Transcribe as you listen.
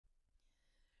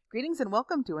Greetings and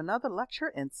welcome to another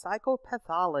lecture in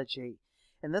psychopathology.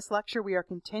 In this lecture, we are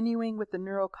continuing with the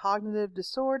neurocognitive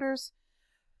disorders,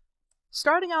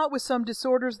 starting out with some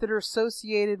disorders that are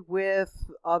associated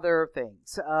with other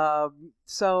things.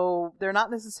 So they're not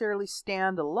necessarily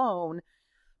standalone,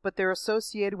 but they're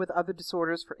associated with other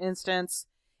disorders. For instance,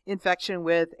 infection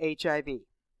with HIV,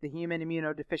 the human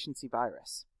immunodeficiency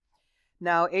virus.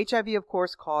 Now, HIV, of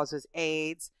course, causes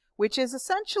AIDS, which is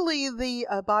essentially the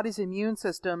body's immune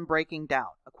system breaking down,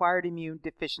 acquired immune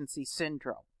deficiency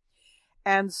syndrome.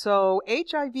 And so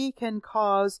HIV can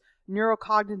cause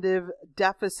neurocognitive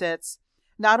deficits,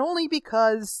 not only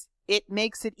because it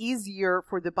makes it easier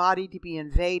for the body to be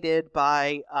invaded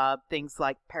by things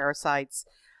like parasites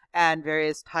and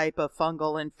various type of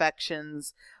fungal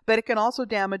infections, but it can also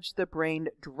damage the brain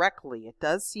directly. It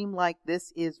does seem like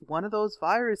this is one of those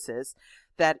viruses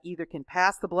that either can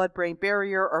pass the blood-brain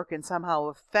barrier or can somehow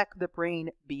affect the brain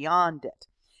beyond it.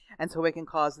 And so it can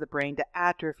cause the brain to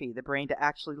atrophy, the brain to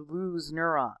actually lose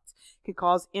neurons. It can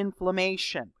cause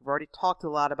inflammation. We've already talked a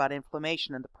lot about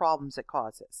inflammation and the problems it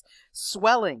causes.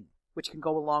 Swelling, which can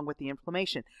go along with the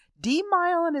inflammation.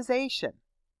 Demyelinization.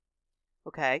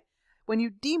 Okay? When you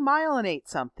demyelinate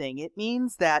something, it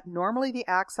means that normally the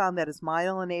axon that is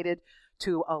myelinated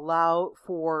to allow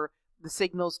for the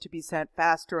signals to be sent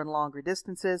faster and longer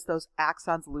distances, those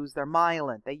axons lose their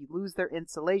myelin. They lose their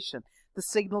insulation. The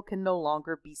signal can no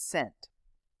longer be sent.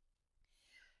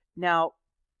 Now,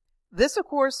 this, of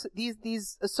course,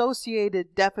 these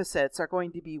associated deficits are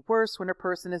going to be worse when a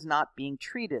person is not being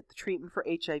treated. The treatment for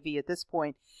HIV at this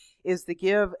point is to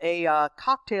give a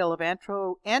cocktail of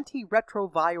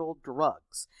antiretroviral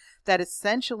drugs that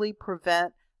essentially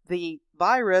prevent the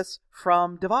virus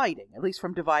from dividing, at least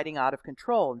from dividing out of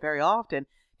control. And very often,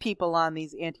 people on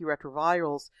these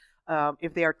antiretrovirals,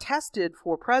 if they are tested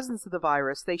for presence of the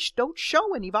virus, they don't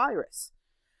show any virus.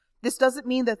 This doesn't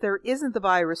mean that there isn't the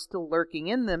virus still lurking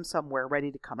in them somewhere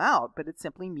ready to come out, but it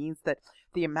simply means that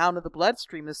the amount of the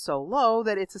bloodstream is so low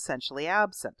that it's essentially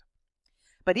absent.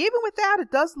 But even with that, it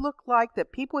does look like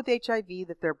that people with HIV,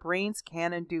 that their brains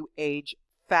can and do age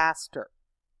faster.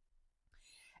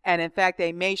 And in fact,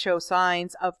 they may show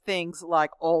signs of things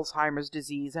like Alzheimer's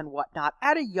disease and whatnot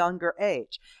at a younger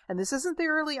age. And this isn't the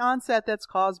early onset that's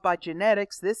caused by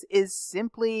genetics. This is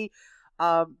simply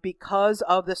because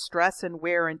of the stress and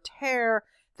wear and tear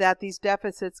that these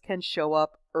deficits can show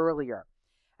up earlier.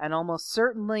 And almost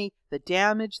certainly the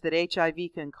damage that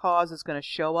HIV can cause is going to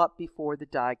show up before the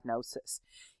diagnosis.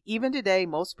 Even today,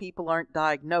 most people aren't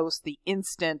diagnosed the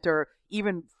instant or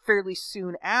even fairly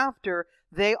soon after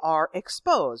they are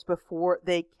exposed, before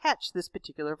they catch this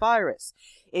particular virus.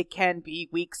 It can be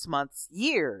weeks, months,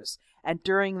 years. And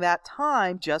during that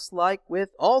time, just like with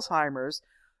Alzheimer's,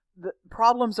 the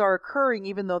problems are occurring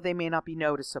even though they may not be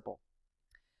noticeable.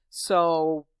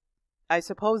 So I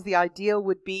suppose the ideal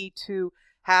would be to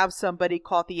have somebody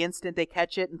caught the instant they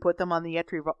catch it and put them on the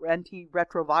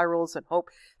antiretrovirals and hope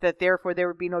that therefore there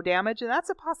would be no damage. And that's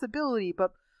a possibility,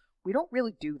 but we don't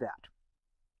really do that.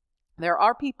 There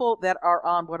are people that are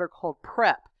on what are called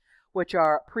PrEP, which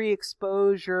are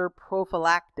pre-exposure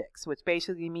prophylactics, which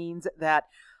basically means that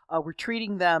we're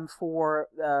treating them for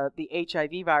the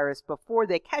HIV virus before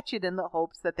they catch it in the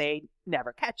hopes that they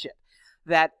never catch it.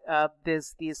 That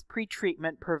this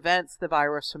pre-treatment prevents the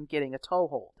virus from getting a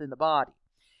toehold in the body.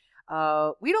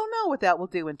 We don't know what that will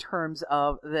do in terms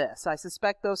of this. I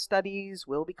suspect those studies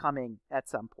will be coming at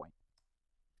some point.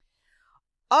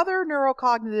 Other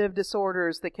neurocognitive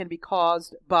disorders that can be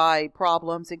caused by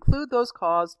problems include those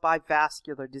caused by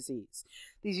vascular disease.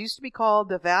 These used to be called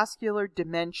the vascular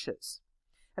dementias.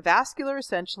 A vascular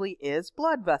essentially is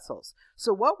blood vessels.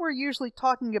 So what we're usually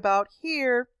talking about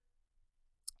here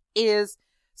is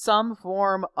some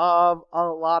form of a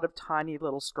lot of tiny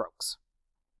little strokes.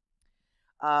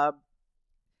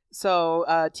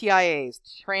 TIAs,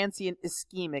 transient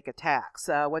ischemic attacks.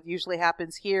 What usually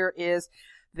happens here is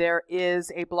there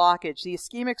is a blockage. The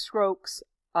ischemic strokes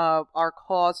are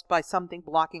caused by something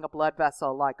blocking a blood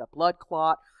vessel, like a blood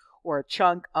clot or a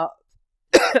chunk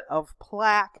of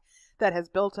plaque that has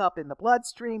built up in the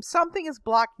bloodstream. Something is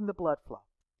blocking the blood flow.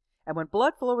 And when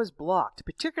blood flow is blocked,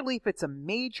 particularly if it's a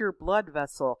major blood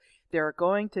vessel, there are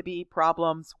going to be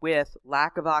problems with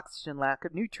lack of oxygen, lack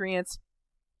of nutrients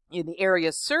in the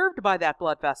area served by that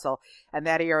blood vessel, and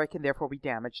that area can therefore be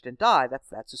damaged and die.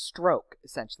 That's a stroke,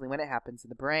 essentially, when it happens in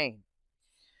the brain.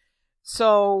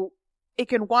 So it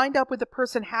can wind up with the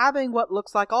person having what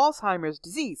looks like Alzheimer's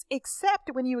disease, except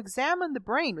when you examine the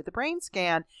brain with the brain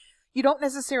scan, you don't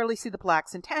necessarily see the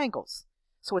plaques and tangles.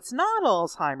 So it's not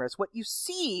Alzheimer's. What you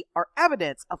see are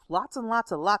evidence of lots and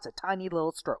lots and lots of tiny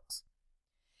little strokes.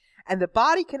 And the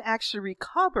body can actually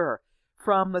recover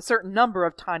from a certain number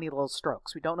of tiny little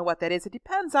strokes. We don't know what that is. It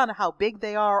depends on how big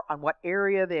they are, on what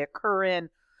area they occur in.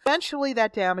 Eventually,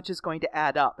 that damage is going to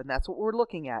add up, and that's what we're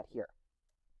looking at here.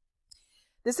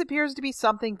 This appears to be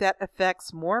something that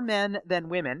affects more men than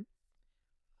women.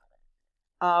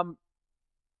 Probably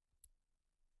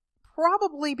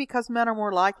because men are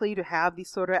more likely to have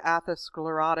these sort of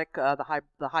atherosclerotic,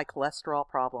 the high cholesterol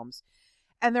problems.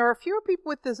 And there are fewer people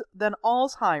with this than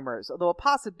Alzheimer's, although a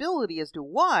possibility as to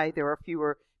why there are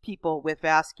fewer people with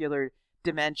vascular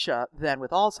dementia than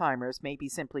with Alzheimer's may be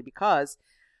simply because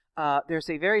there's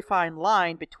a very fine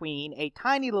line between a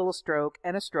tiny little stroke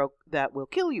and a stroke that will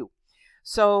kill you.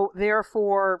 So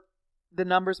therefore, the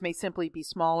numbers may simply be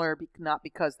smaller, not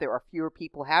because there are fewer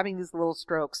people having these little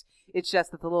strokes. It's just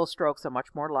that the little strokes are much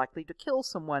more likely to kill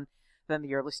someone than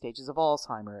the early stages of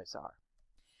Alzheimer's are.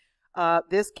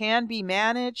 This can be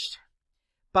managed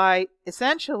by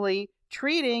essentially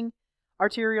treating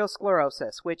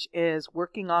arteriosclerosis, which is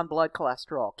working on blood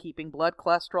cholesterol, keeping blood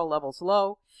cholesterol levels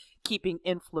low, keeping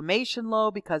inflammation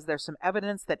low, because there's some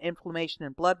evidence that inflammation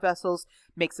in blood vessels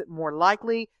makes it more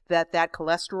likely that that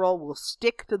cholesterol will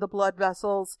stick to the blood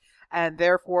vessels and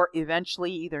therefore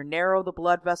eventually either narrow the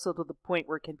blood vessel to the point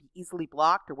where it can be easily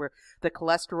blocked or where the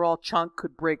cholesterol chunk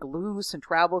could break loose and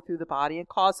travel through the body and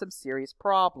cause some serious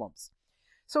problems.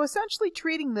 So essentially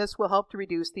treating this will help to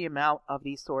reduce the amount of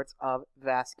these sorts of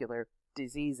vascular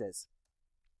diseases.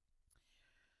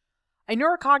 A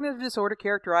neurocognitive disorder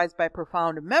characterized by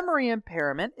profound memory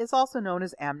impairment is also known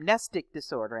as amnestic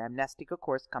disorder. Amnestic, of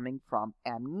course, coming from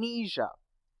amnesia.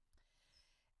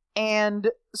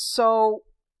 And so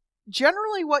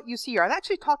generally what you see here, I've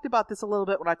actually talked about this a little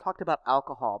bit when I talked about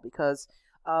alcohol, because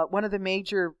one of the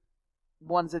major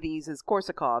ones of these is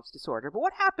Korsakov's disorder. But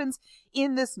what happens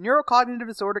in this neurocognitive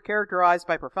disorder characterized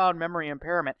by profound memory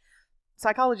impairment?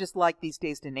 Psychologists like these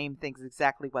days to name things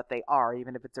exactly what they are,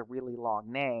 even if it's a really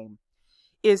long name.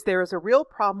 Is there is a real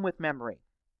problem with memory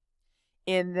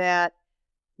in that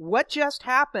what just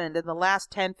happened in the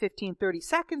last 10, 15, 30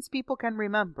 seconds, people can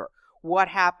remember. What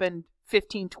happened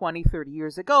 15, 20, 30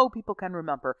 years ago, people can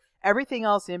remember. Everything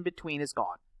else in between is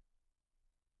gone.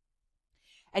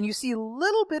 And you see a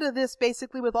little bit of this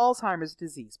basically with Alzheimer's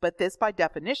disease, but this by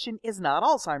definition is not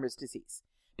Alzheimer's disease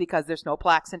because there's no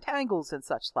plaques and tangles and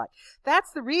such like.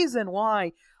 That's the reason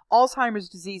why Alzheimer's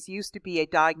disease used to be a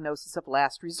diagnosis of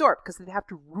last resort, because they'd have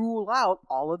to rule out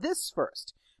all of this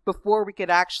first before we could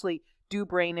actually do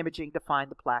brain imaging to find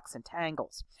the plaques and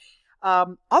tangles.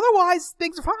 Otherwise,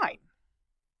 things are fine,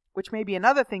 which may be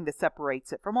another thing that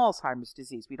separates it from Alzheimer's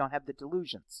disease. We don't have the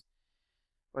delusions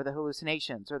or the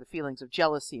hallucinations or the feelings of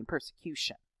jealousy and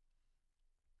persecution.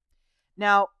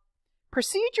 Now,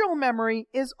 procedural memory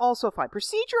is also fine.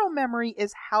 Procedural memory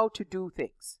is how to do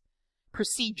things.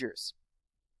 Procedures.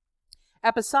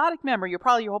 Episodic memory, you're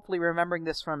probably hopefully remembering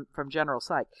this from general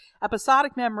psych.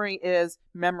 Episodic memory is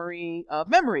memory of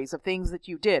memories of things that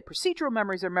you did. Procedural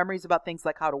memories are memories about things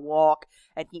like how to walk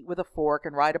and eat with a fork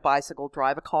and ride a bicycle,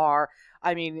 drive a car.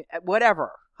 I mean,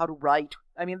 whatever. How to write.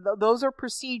 I mean, those are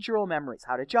procedural memories.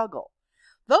 How to juggle.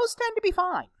 Those tend to be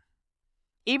fine.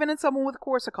 Even in someone with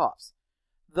Korsakov's.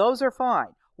 Those are fine.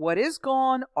 What is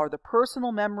gone are the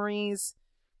personal memories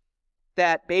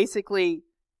that basically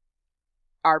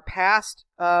are past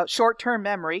short-term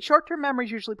memory. Short-term memory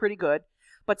is usually pretty good,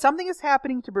 but something is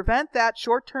happening to prevent that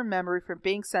short-term memory from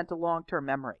being sent to long-term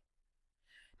memory.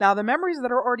 Now, the memories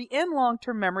that are already in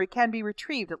long-term memory can be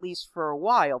retrieved, at least for a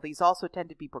while. These also tend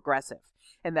to be progressive,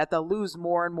 in that they'll lose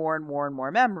more and more and more and more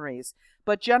memories.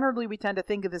 But generally, we tend to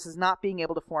think of this as not being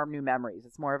able to form new memories.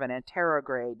 It's more of an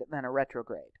anterograde than a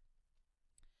retrograde.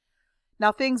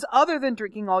 Now, things other than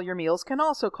drinking all your meals can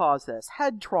also cause this.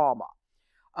 Head trauma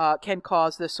can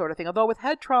cause this sort of thing. Although with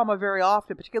head trauma, very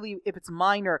often, particularly if it's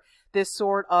minor, this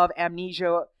sort of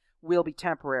amnesia will be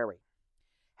temporary.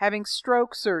 Having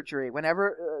stroke surgery,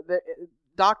 whenever the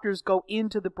doctors go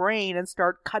into the brain and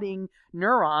start cutting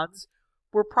neurons,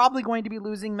 we're probably going to be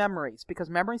losing memories because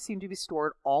memories seem to be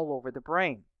stored all over the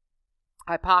brain.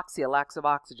 Hypoxia, lack of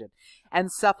oxygen,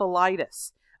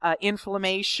 encephalitis,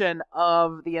 inflammation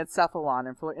of the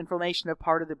encephalon, inflammation of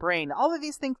part of the brain. All of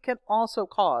these things can also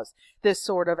cause this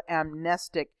sort of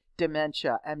amnestic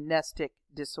dementia, amnestic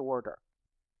disorder.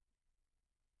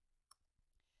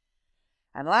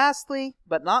 And lastly,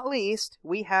 but not least,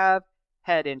 we have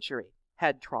head injury,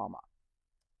 head trauma.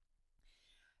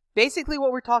 Basically,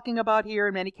 what we're talking about here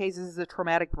in many cases is a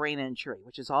traumatic brain injury,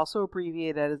 which is also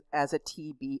abbreviated as a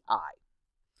TBI.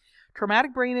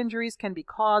 Traumatic brain injuries can be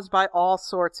caused by all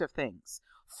sorts of things.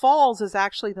 Falls is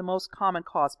actually the most common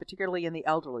cause, particularly in the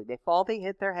elderly. They fall, they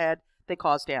hit their head, they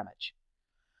cause damage.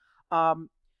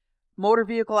 motor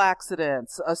vehicle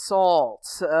accidents,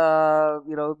 assaults,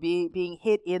 being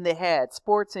hit in the head,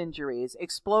 sports injuries,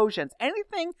 explosions,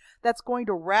 anything that's going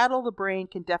to rattle the brain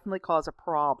can definitely cause a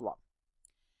problem.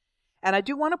 And I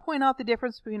do want to point out the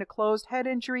difference between a closed head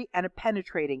injury and a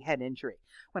penetrating head injury.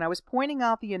 When I was pointing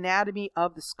out the anatomy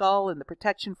of the skull and the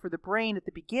protection for the brain at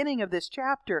the beginning of this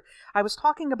chapter, I was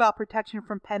talking about protection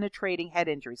from penetrating head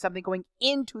injury, something going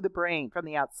into the brain from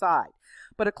the outside.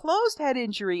 But a closed head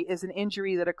injury is an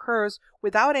injury that occurs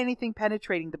without anything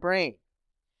penetrating the brain.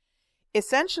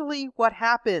 Essentially, what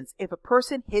happens if a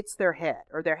person hits their head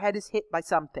or their head is hit by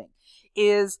something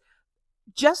is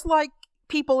just like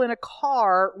people in a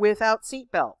car without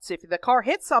seatbelts. If the car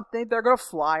hits something, they're going to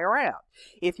fly around.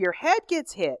 If your head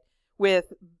gets hit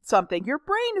with something, your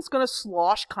brain is going to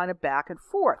slosh kind of back and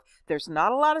forth. There's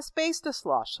not a lot of space to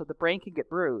slosh, so the brain can get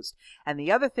bruised. And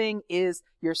the other thing is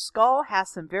your skull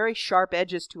has some very sharp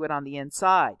edges to it on the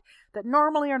inside that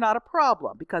normally are not a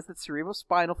problem because the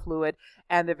cerebrospinal fluid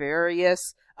and the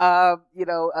various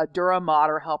dura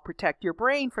mater help protect your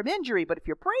brain from injury. But if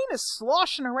your brain is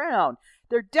sloshing around,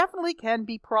 there definitely can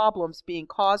be problems being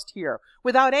caused here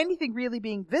without anything really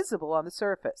being visible on the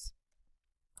surface.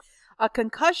 A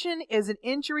concussion is an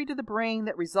injury to the brain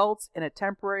that results in a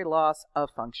temporary loss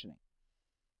of functioning.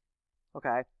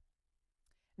 Okay.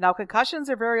 Now, concussions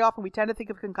are very often, we tend to think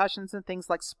of concussions in things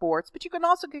like sports, but you can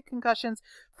also get concussions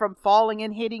from falling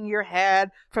and hitting your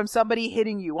head, from somebody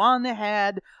hitting you on the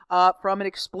head, from an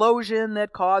explosion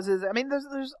that causes,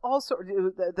 there's also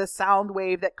the sound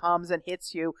wave that comes and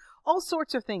hits you. All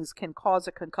sorts of things can cause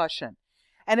a concussion.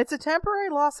 And it's a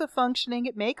temporary loss of functioning.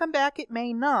 It may come back, it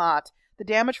may not. The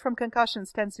damage from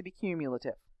concussions tends to be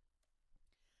cumulative.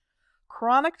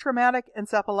 Chronic traumatic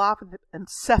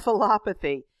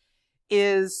encephalopathy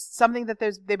is something that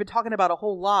they've been talking about a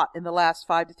whole lot in the last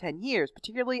 5 to 10 years,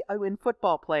 particularly in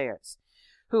football players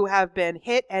who have been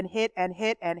hit and hit and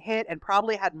hit and hit and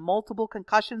probably had multiple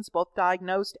concussions, both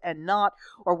diagnosed and not,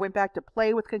 or went back to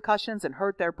play with concussions and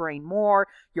hurt their brain more.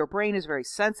 Your brain is very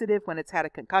sensitive when it's had a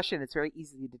concussion. It's very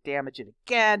easy to damage it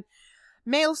again.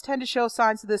 Males tend to show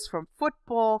signs of this from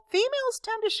football. Females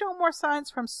tend to show more signs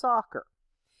from soccer.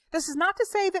 This is not to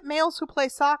say that males who play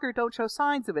soccer don't show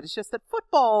signs of it. It's just that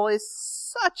football is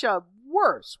such a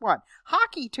worse one.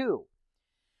 Hockey, too.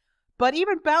 But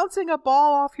even bouncing a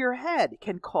ball off your head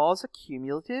can cause a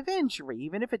cumulative injury,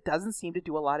 even if it doesn't seem to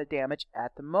do a lot of damage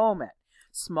at the moment.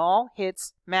 Small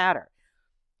hits matter.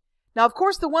 Now, of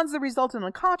course, the ones that result in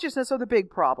unconsciousness are the big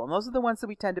problem. Those are the ones that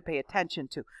we tend to pay attention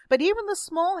to. But even the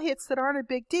small hits that aren't a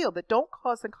big deal, that don't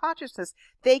cause unconsciousness,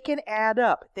 they can add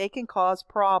up. They can cause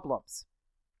problems.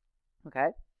 Okay?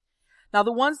 Now,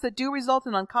 the ones that do result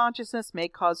in unconsciousness may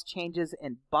cause changes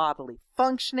in bodily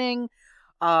functioning,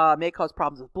 may cause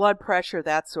problems with blood pressure,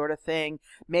 that sort of thing,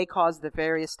 may cause the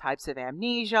various types of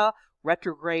amnesia.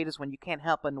 Retrograde is when you can't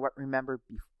help but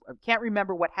can't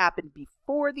remember what happened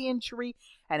before the injury,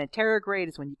 and anterograde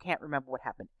is when you can't remember what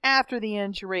happened after the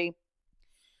injury.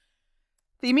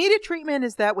 The immediate treatment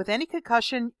is that with any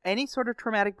concussion, any sort of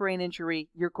traumatic brain injury,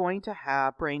 you're going to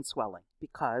have brain swelling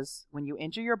because when you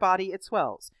injure your body, it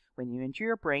swells. When you injure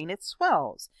your brain, it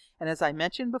swells. And as I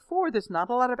mentioned before, there's not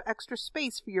a lot of extra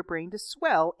space for your brain to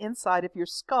swell inside of your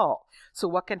skull. So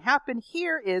what can happen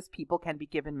here is people can be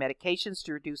given medications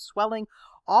to reduce swelling,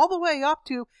 all the way up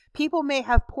to people may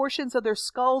have portions of their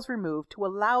skulls removed to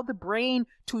allow the brain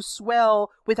to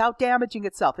swell without damaging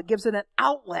itself. It gives it an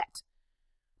outlet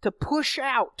to push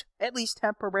out, at least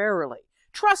temporarily.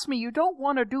 Trust me, you don't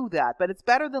want to do that, but it's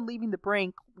better than leaving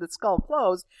the skull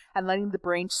closed and letting the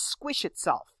brain squish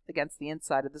itself against the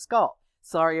inside of the skull.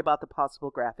 Sorry about the possible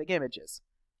graphic images.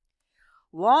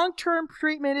 Long-term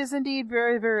treatment is indeed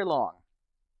very, very long.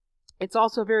 It's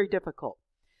also very difficult.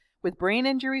 With brain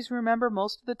injuries, remember,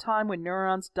 most of the time when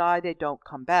neurons die, they don't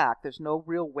come back. There's no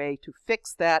real way to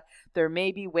fix that. There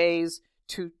may be ways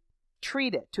to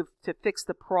treat it, to fix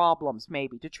the problems,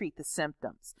 maybe, to treat the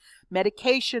symptoms.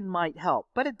 Medication might help,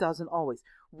 but it doesn't always.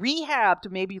 Rehab to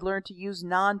maybe learn to use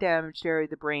non-damaged area of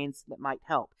the brains that might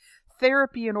help.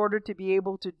 Therapy in order to be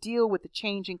able to deal with the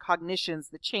change in cognitions,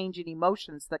 the change in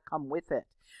emotions that come with it.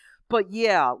 But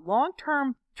yeah,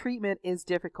 long-term treatment is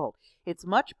difficult. It's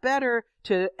much better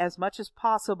to, as much as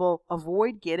possible,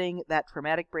 avoid getting that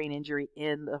traumatic brain injury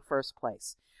in the first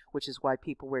place, which is why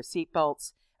people wear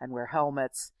seatbelts and wear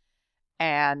helmets.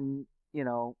 And,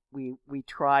 we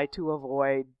try to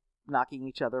avoid knocking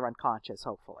each other unconscious,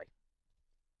 hopefully.